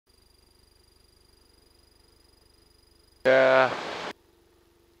Yeah.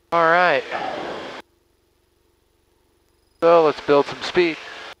 Alright. So let's build some speed.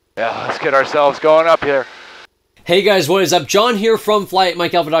 Yeah, let's get ourselves going up here. Hey guys, what is up? John here from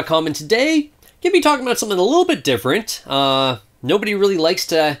fly@mikealpha.com, and today gonna be talking about something a little bit different. Nobody really likes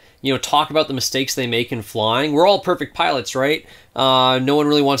to, talk about the mistakes they make in flying. We're all perfect pilots, right? No one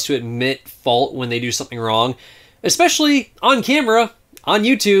really wants to admit fault when they do something wrong, especially on camera, on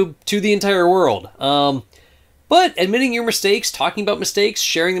YouTube, to the entire world. But admitting your mistakes, talking about mistakes,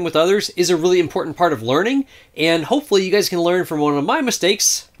 sharing them with others is a really important part of learning, and hopefully you guys can learn from one of my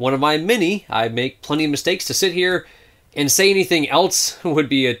mistakes, one of my many. I make plenty of mistakes. To sit here and say anything else would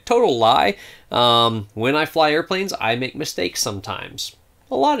be a total lie. When I fly airplanes, I make mistakes sometimes.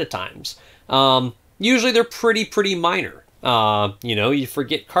 A lot of times. Usually they're pretty minor. You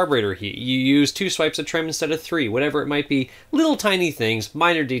forget carburetor heat. You use 2 swipes of trim instead of 3, whatever it might be. Little tiny things,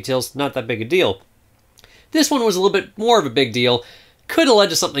 minor details, not that big a deal. This one was a little bit more of a big deal. Could have led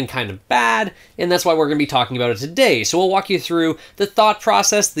to something kind of bad, and that's why we're going to be talking about it today. So we'll walk you through the thought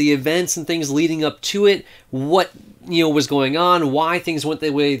process, the events and things leading up to it, what was going on, why things went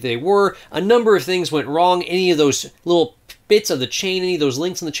the way they were. A number of things went wrong. Any of those little bits of the chain, any of those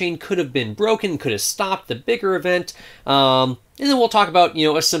links in the chain could have been broken, could have stopped the bigger event. And then we'll talk about,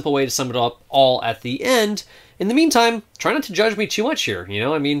 a simple way to sum it up all at the end. In the meantime, try not to judge me too much here.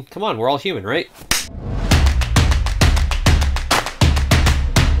 Come on, we're all human, right?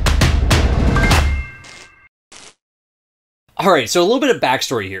 Alright, so a little bit of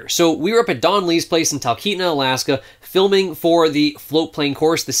backstory here. So we were up at Don Lee's place in Talkeetna, Alaska, filming for the float plane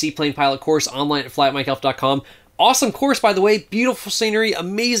course, the Seaplane pilot course, online at fly@mikealpha.com. Awesome course, by the way. Beautiful scenery,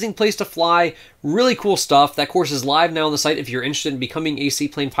 amazing place to fly, really cool stuff. That course is live now on the site if you're interested in becoming a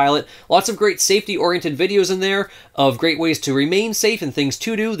seaplane pilot. Lots of great safety-oriented videos in there of great ways to remain safe and things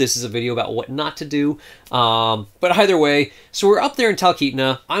to do. This is a video about what not to do. But either way, so we're up there in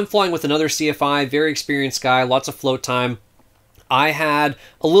Talkeetna. I'm flying with another CFI, very experienced guy, lots of float time. I had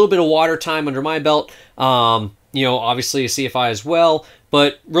a little bit of water time under my belt, obviously a CFI as well,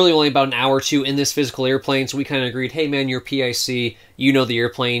 but really only about an hour or two in this physical airplane, so we kind of agreed, hey man, you're PIC, you know the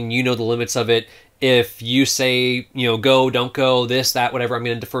airplane, you know the limits of it. If you say, go, don't go, this, that, whatever, I'm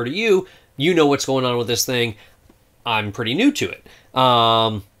going to defer to you. You know what's going on with this thing. I'm pretty new to it.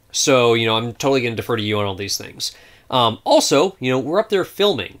 So, I'm totally going to defer to you on all these things. Also, we're up there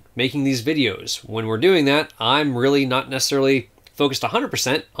filming, making these videos. When we're doing that, I'm really not necessarily focused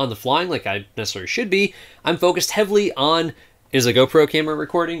 100% on the flying like I necessarily should be. I'm focused heavily on, is the GoPro camera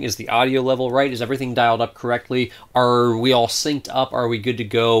recording? Is the audio level right? Is everything dialed up correctly? Are we all synced up? Are we good to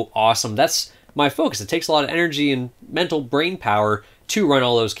go? Awesome. That's my focus. It takes a lot of energy and mental brain power to run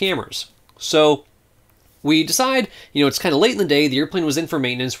all those cameras. So we decide, it's kind of late in the day, the airplane was in for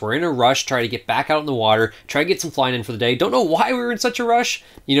maintenance, we're in a rush, try to get back out in the water, try to get some flying in for the day. Don't know why we were in such a rush.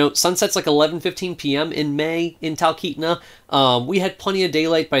 Sunset's like 11:15 p.m. in May in Talkeetna. We had plenty of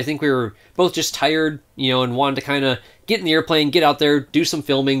daylight, but I think we were both just tired, and wanted to kind of get in the airplane, get out there, do some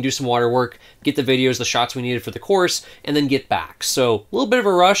filming, do some water work, get the videos, the shots we needed for the course, and then get back. So a little bit of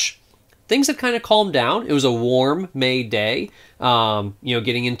a rush. Things had kind of calmed down. It was a warm May day,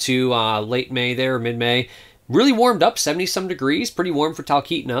 getting into late May there, mid-May. Really warmed up, 70-some degrees, pretty warm for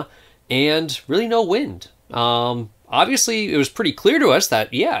Talkeetna, and really no wind. Obviously, it was pretty clear to us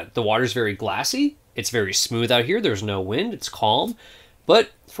that, yeah, the water's very glassy. It's very smooth out here. There's no wind. It's calm.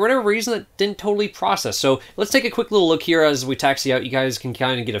 But for whatever reason, that didn't totally process. So let's take a quick little look here as we taxi out. You guys can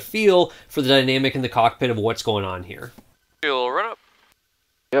kind of get a feel for the dynamic in the cockpit of what's going on here. Fuel run up.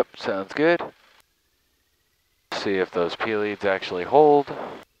 Yep, sounds good. See if those P leads actually hold,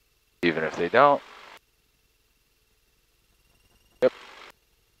 even if they don't. Yep,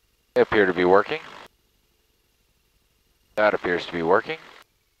 they appear to be working. That appears to be working.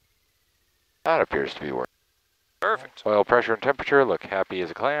 That appears to be working. Perfect. Oil pressure and temperature look happy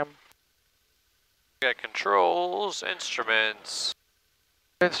as a clam. We got controls, instruments.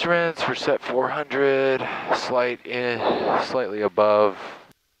 Instruments, we're set 400, slightly above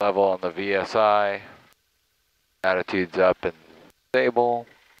level on the VSI. Attitude's up and stable.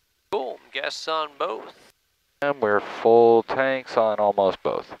 Boom, gas on both. And we're full tanks on almost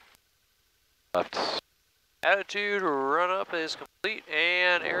both. Left. Attitude run up is complete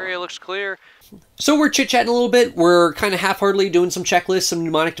and area looks clear. So we're chit-chatting a little bit. We're kind of half-heartedly doing some checklists, some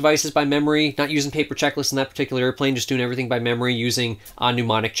mnemonic devices by memory, not using paper checklists in that particular airplane, just doing everything by memory, using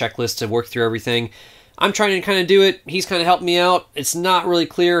mnemonic checklists to work through everything. I'm trying to kind of do it. He's kind of helping me out. It's not really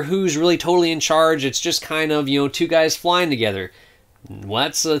clear who's really totally in charge. It's just kind of, two guys flying together. Well,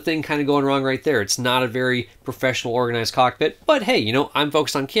 that's the thing kind of going wrong right there. It's not a very professional, organized cockpit. But hey, I'm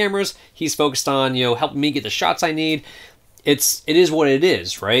focused on cameras. He's focused on, helping me get the shots I need. it is what it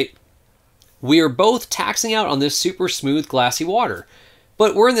is, right? We are both taxing out on this super smooth, glassy water.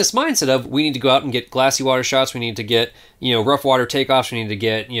 But we're in this mindset of we need to go out and get glassy water shots, we need to get, rough water takeoffs, we need to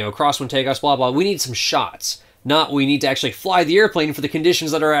get, crosswind takeoffs, blah, blah. We need some shots. Not we need to actually fly the airplane for the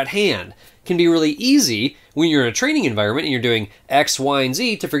conditions that are at hand. It can be really easy when you're in a training environment and you're doing X, Y, and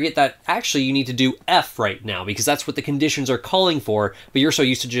Z to forget that actually you need to do F right now because that's what the conditions are calling for, but you're so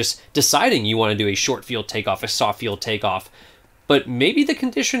used to just deciding you want to do a short field takeoff, a soft field takeoff. But maybe the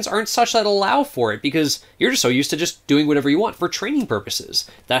conditions aren't such that allow for it because you're just so used to just doing whatever you want for training purposes.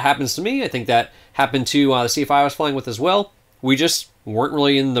 That happens to me. I think that happened to the CFI I was flying with as well. We just weren't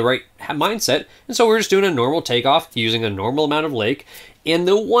really in the right mindset, and so we're just doing a normal takeoff using a normal amount of lake. And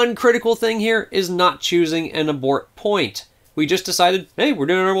the one critical thing here is not choosing an abort point. We just decided, hey, we're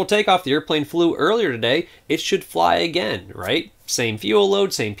doing a normal takeoff. The airplane flew earlier today. It should fly again, right? Same fuel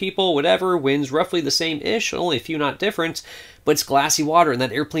load, same people, whatever. Winds roughly the same-ish, only a few knot difference. But it's glassy water, and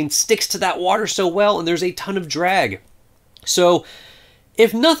that airplane sticks to that water so well, and there's a ton of drag. So,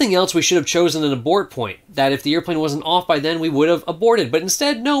 if nothing else, we should have chosen an abort point. That if the airplane wasn't off by then, we would have aborted. But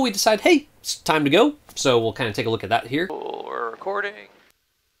instead, no, we decide, hey, it's time to go. So we'll kind of take a look at that here. We're recording.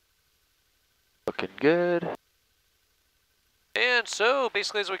 Looking good. And so,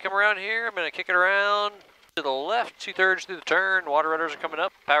 basically, as we come around here, I'm going to kick it around to the left, 2/3 through the turn. Water rudders are coming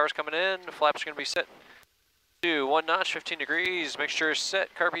up, power's coming in, the flaps are going to be set to 1 notch, 15 degrees. Mixture set,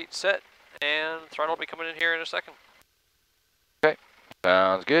 carb heat set, and throttle will be coming in here in a second. Okay,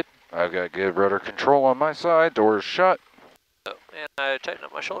 sounds good. I've got good rudder control on my side, doors shut. Oh, and I tighten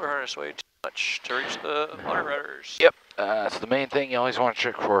up my shoulder harness way too much to reach the water rudders. Yep, that's the main thing you always want to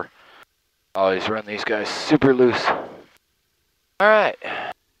check for. Always run these guys super loose. Alright.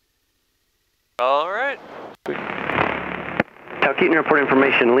 Alright. Talkeetna report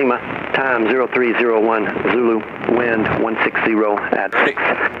information, Lima, time 0301, Zulu, wind 160 at 6.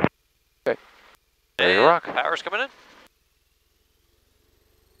 Okay. Ready to rock. Power's coming in.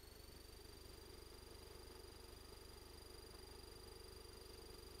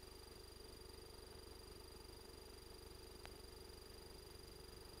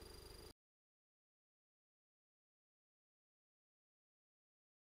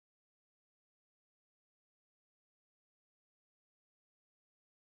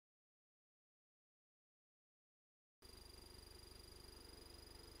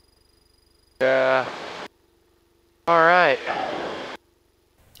 Yeah. All right.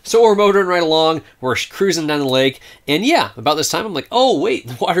 So we're motoring right along, we're cruising down the lake, and yeah, about this time I'm like, oh wait,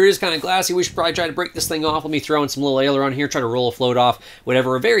 the water is kind of glassy, we should probably try to break this thing off. Let me throw in some little aileron here, try to roll a float off,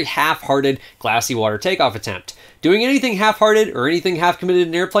 whatever. A very half-hearted glassy water takeoff attempt. Doing anything half-hearted or anything half-committed in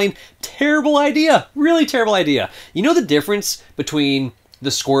an airplane, terrible idea, really terrible idea. You know the difference between the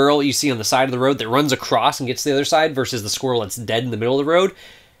squirrel you see on the side of the road that runs across and gets to the other side versus the squirrel that's dead in the middle of the road?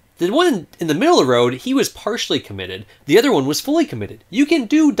 The one in the middle of the road, he was partially committed. The other one was fully committed. You can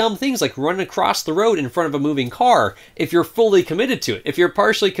do dumb things like run across the road in front of a moving car if you're fully committed to it. If you're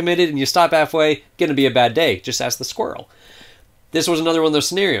partially committed and you stop halfway, gonna be a bad day. Just ask the squirrel. This was another one of those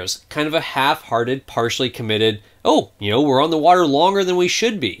scenarios. Kind of a half-hearted, partially committed, oh, we're on the water longer than we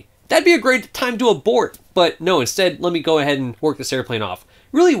should be. That'd be a great time to abort. But no, instead, let me go ahead and work this airplane off.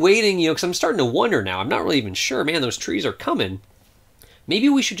 Really waiting, because I'm starting to wonder now. I'm not really even sure. Man, those trees are coming. Maybe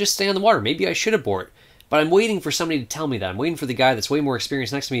we should just stay on the water. Maybe I should abort. But I'm waiting for somebody to tell me that. I'm waiting for the guy that's way more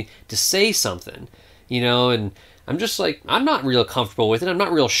experienced next to me to say something, and I'm just like, I'm not real comfortable with it. I'm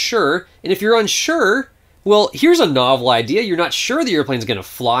not real sure. And if you're unsure, well, here's a novel idea. You're not sure the airplane's going to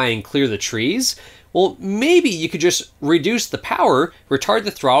fly and clear the trees. Well, maybe you could just reduce the power, retard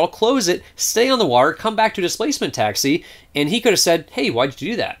the throttle, close it, stay on the water, come back to displacement taxi, and he could have said, hey, why'd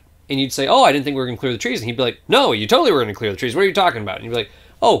you do that? And you'd say, oh, I didn't think we were going to clear the trees. And he'd be like, no, you totally were going to clear the trees. What are you talking about? And you'd be like,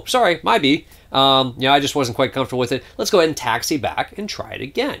 oh, sorry, my bee. I just wasn't quite comfortable with it. Let's go ahead and taxi back and try it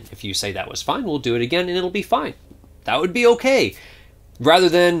again. If you say that was fine, we'll do it again and it'll be fine. That would be okay. Rather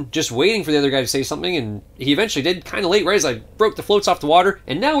than just waiting for the other guy to say something, and he eventually did kind of late, right as I broke the floats off the water,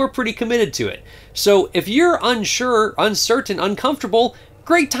 and now we're pretty committed to it. So if you're unsure, uncertain, uncomfortable,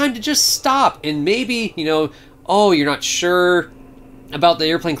 great time to just stop and maybe, oh, you're not sure about the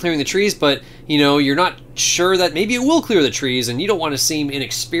airplane clearing the trees, but you're not sure that maybe it will clear the trees, and you don't want to seem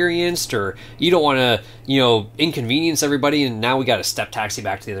inexperienced, or you don't want to inconvenience everybody, and now we got to step taxi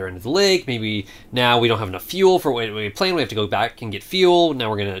back to the other end of the lake. Maybe now we don't have enough fuel for what we planned. We have to go back and get fuel. Now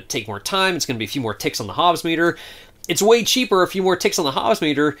we're going to take more time. It's going to be a few more ticks on the Hobbs meter. It's way cheaper, a few more ticks on the Hobbs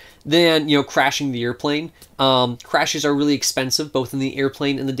meter, than crashing the airplane. Crashes are really expensive, both in the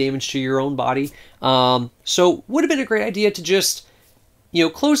airplane and the damage to your own body. So would have been a great idea to just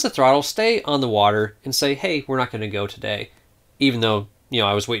close the throttle, stay on the water, and say, hey, we're not going to go today. Even though,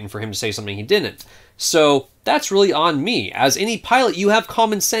 I was waiting for him to say something he didn't. So that's really on me. As any pilot, you have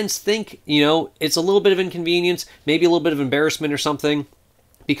common sense. Think, it's a little bit of inconvenience, maybe a little bit of embarrassment or something,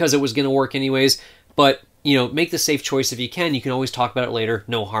 because it was going to work anyways. But, make the safe choice if you can. You can always talk about it later.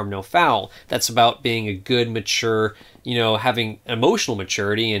 No harm, no foul. That's about being a good, mature, having emotional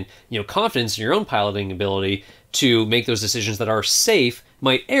maturity and, confidence in your own piloting ability to make those decisions that are safe,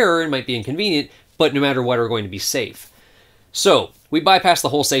 might err and might be inconvenient, but no matter what are going to be safe. So we bypassed the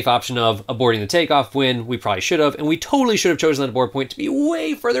whole safe option of aborting the takeoff when we probably should have, and we totally should have chosen that abort point to be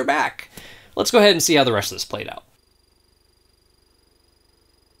way further back. Let's go ahead and see how the rest of this played out.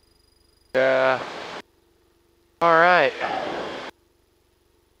 Yeah. All right.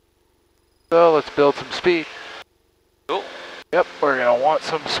 So let's build some speed. Cool. Yep, we're going to want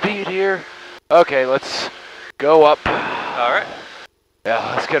some speed here. Okay, let's go up. All right.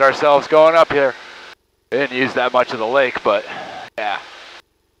 Yeah, let's get ourselves going up here. Didn't use that much of the lake, but yeah.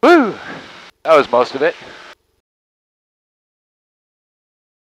 Woo! That was most of it.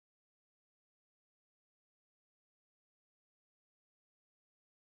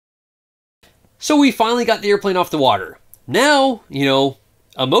 So we finally got the airplane off the water. Now,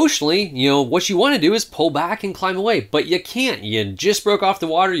 emotionally, what you want to do is pull back and climb away, but you can't. You just broke off the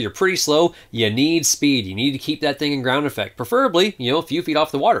water, you're pretty slow, you need speed. You need to keep that thing in ground effect. Preferably, a few feet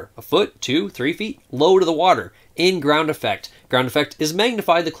off the water. A foot, 2, 3 feet, low to the water. In ground effect. Ground effect is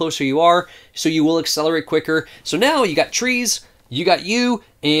magnified the closer you are, so you will accelerate quicker. So now you got trees, you got you,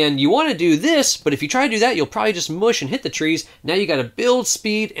 and you want to do this, but if you try to do that, you'll probably just mush and hit the trees. Now you got to build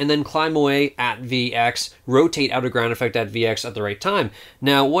speed and then climb away at VX, rotate out of ground effect at VX at the right time.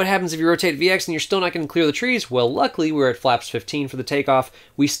 Now, what happens if you rotate at VX and you're still not going to clear the trees? Well, luckily, we're at flaps 15 for the takeoff.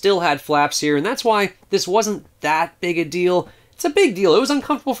 We still had flaps here, and that's why this wasn't that big a deal. It's a big deal. It was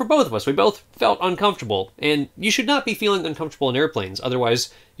uncomfortable for both of us. We both felt uncomfortable, and you should not be feeling uncomfortable in airplanes.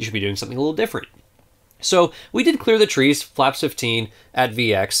 Otherwise, you should be doing something a little different. So we did clear the trees, flaps 15 at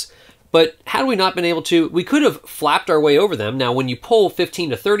VX, but had we not been able to, we could have flapped our way over them. Now, when you pull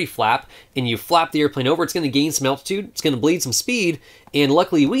 15 to 30 flap and you flap the airplane over, it's going to gain some altitude, it's going to bleed some speed, and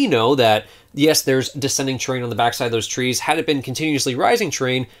luckily we know that, yes, there's descending terrain on the backside of those trees. Had it been continuously rising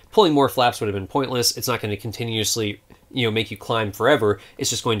terrain, pulling more flaps would have been pointless. It's not going to continuously make you climb forever. It's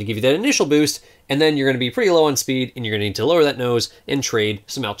just going to give you that initial boost, and then you're going to be pretty low on speed, and you're going to need to lower that nose and trade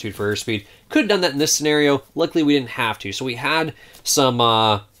some altitude for airspeed. Could have done that in this scenario. Luckily, we didn't have to. So we had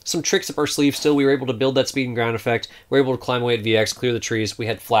some tricks up our sleeve still. We were able to build that speed and ground effect. We were able to climb away at VX, clear the trees. We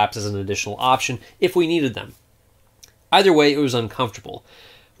had flaps as an additional option if we needed them. Either way, it was uncomfortable.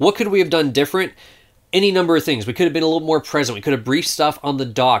 What could we have done different? Any number of things. We could have been a little more present. We could have briefed stuff on the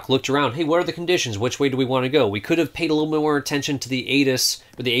dock, looked around. Hey, what are the conditions? Which way do we want to go? We could have paid a little bit more attention to the ATIS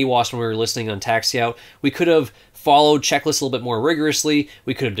or the AWAS when we were listening on taxi out. We could have followed checklists a little bit more rigorously.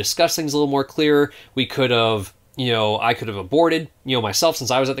 We could have discussed things a little more clear. We could have, I could have aborted, myself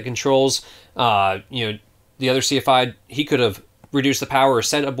since I was at the controls. The other CFI, he could have reduced the power or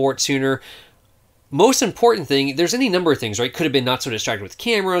said abort sooner. Most important thing, there's any number of things, right? Could have been not so distracted with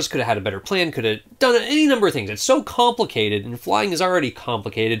cameras, could have had a better plan, could have done any number of things. It's so complicated, and flying is already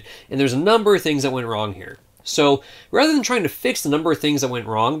complicated, and there's a number of things that went wrong here. So rather than trying to fix the number of things that went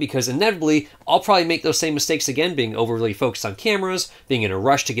wrong, because inevitably I'll probably make those same mistakes again, being overly focused on cameras, being in a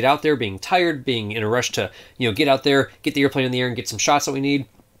rush to get out there, being tired, being in a rush to get out there, get the airplane in the air and get some shots that we need.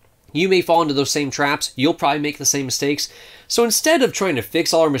 You may fall into those same traps. You'll probably make the same mistakes. So instead of trying to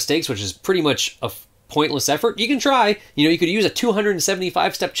fix all our mistakes, which is pretty much a pointless effort, you can try. You could use a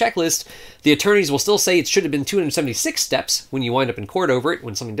 275-step checklist. The attorneys will still say it should have been 276 steps when you wind up in court over it,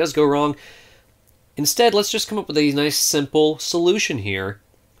 when something does go wrong. Instead, let's just come up with a nice, simple solution here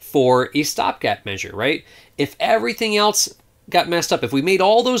for a stopgap measure, right? If everything else got messed up, if we made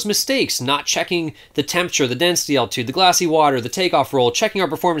all those mistakes, not checking the temperature, the density altitude, the glassy water, the takeoff roll, checking our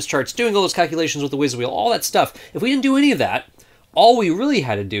performance charts, doing all those calculations with the whiz wheel, all that stuff, if we didn't do any of that, all we really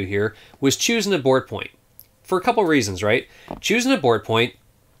had to do here was choose an abort point. For a couple reasons, right? Choose an abort point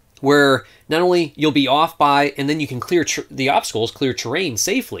where not only you'll be off by, and then you can clear the obstacles, clear terrain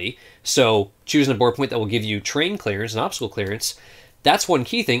safely. So choose an abort point that will give you terrain clearance and obstacle clearance. That's one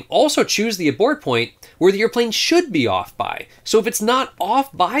key thing. Also choose the abort point where the airplane should be off by. So if it's not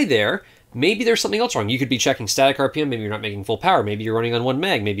off by there, maybe there's something else wrong. You could be checking static RPM, maybe you're not making full power, maybe you're running on 1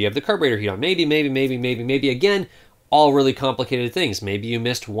 meg, maybe you have the carburetor heat on, maybe, again, all really complicated things. Maybe you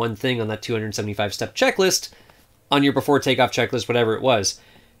missed one thing on that 275-step checklist, on your before takeoff checklist, whatever it was.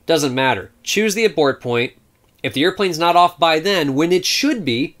 Doesn't matter. Choose the abort point. If the airplane's not off by then, when it should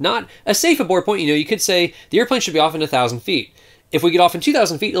be, not a safe abort point, you could say the airplane should be off in 1,000 feet. If we get off in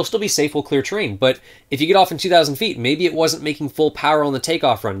 2,000 feet, it'll still be safe, we'll clear terrain. But if you get off in 2,000 feet, maybe it wasn't making full power on the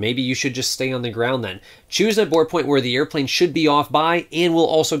takeoff run. Maybe you should just stay on the ground then. Choose an abort point where the airplane should be off by, and will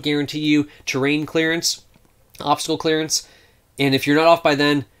also guarantee you terrain clearance, obstacle clearance. And if you're not off by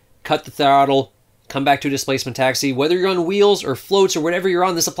then, cut the throttle, come back to a displacement taxi. Whether you're on wheels or floats or whatever you're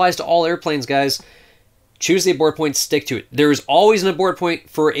on, this applies to all airplanes, guys. Choose the abort point, stick to it. There is always an abort point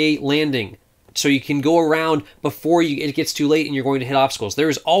for a landing, so you can go around before it gets too late and you're going to hit obstacles. There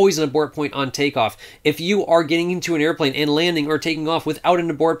is always an abort point on takeoff. If you are getting into an airplane and landing or taking off without an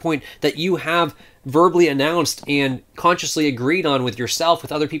abort point that you have verbally announced and consciously agreed on with yourself,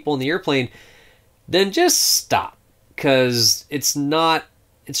 with other people in the airplane, then just stop, because it's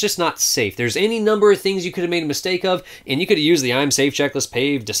just not safe. There's any number of things you could have made a mistake of, and you could have used the I'm safe checklist,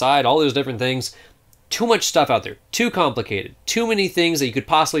 pave, decide, all those different things. Too much stuff out there. Too complicated. Too many things that you could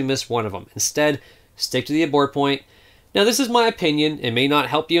possibly miss one of them. Instead, stick to the abort point. Now, this is my opinion. It may not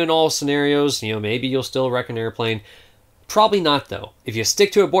help you in all scenarios. You know, maybe you'll still wreck an airplane. Probably not, though. If you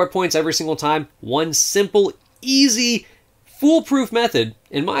stick to abort points every single time, one simple, easy, foolproof method,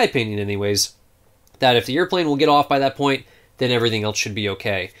 in my opinion anyways, that if the airplane will get off by that point, then everything else should be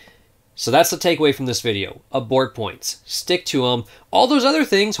okay. So that's the takeaway from this video. Abort points. Stick to them. All those other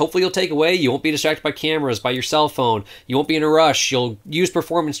things, hopefully you'll take away. You won't be distracted by cameras, by your cell phone. You won't be in a rush. You'll use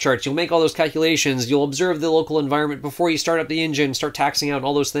performance charts. You'll make all those calculations. You'll observe the local environment before you start up the engine, start taxiing out, and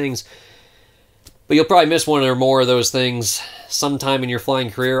all those things. But you'll probably miss one or more of those things sometime in your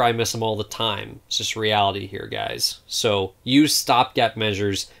flying career. I miss them all the time. It's just reality here, guys. So use stopgap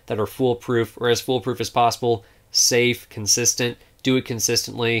measures that are foolproof, or as foolproof as possible. Safe, consistent. Do it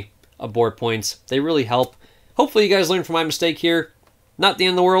consistently. Abort points. They really help. Hopefully you guys learned from my mistake here. Not the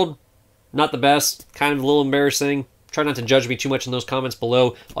end of the world. Not the best. Kind of a little embarrassing. Try not to judge me too much in those comments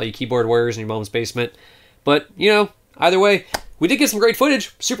below, all you keyboard warriors in your mom's basement. But, you know, either way, we did get some great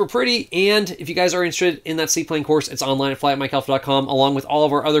footage. Super pretty. And if you guys are interested in that Seaplane course, it's online at flyatmikealpha.com, along with all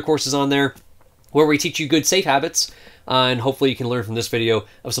of our other courses on there, where we teach you good safe habits. And hopefully you can learn from this video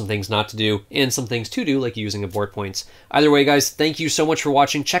of some things not to do and some things to do, like using abort points. Either way, guys, thank you so much for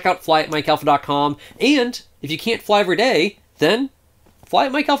watching. Check out flyatmikealpha.com. And if you can't fly every day, then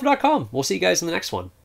flyatmikealpha.com. We'll see you guys in the next one.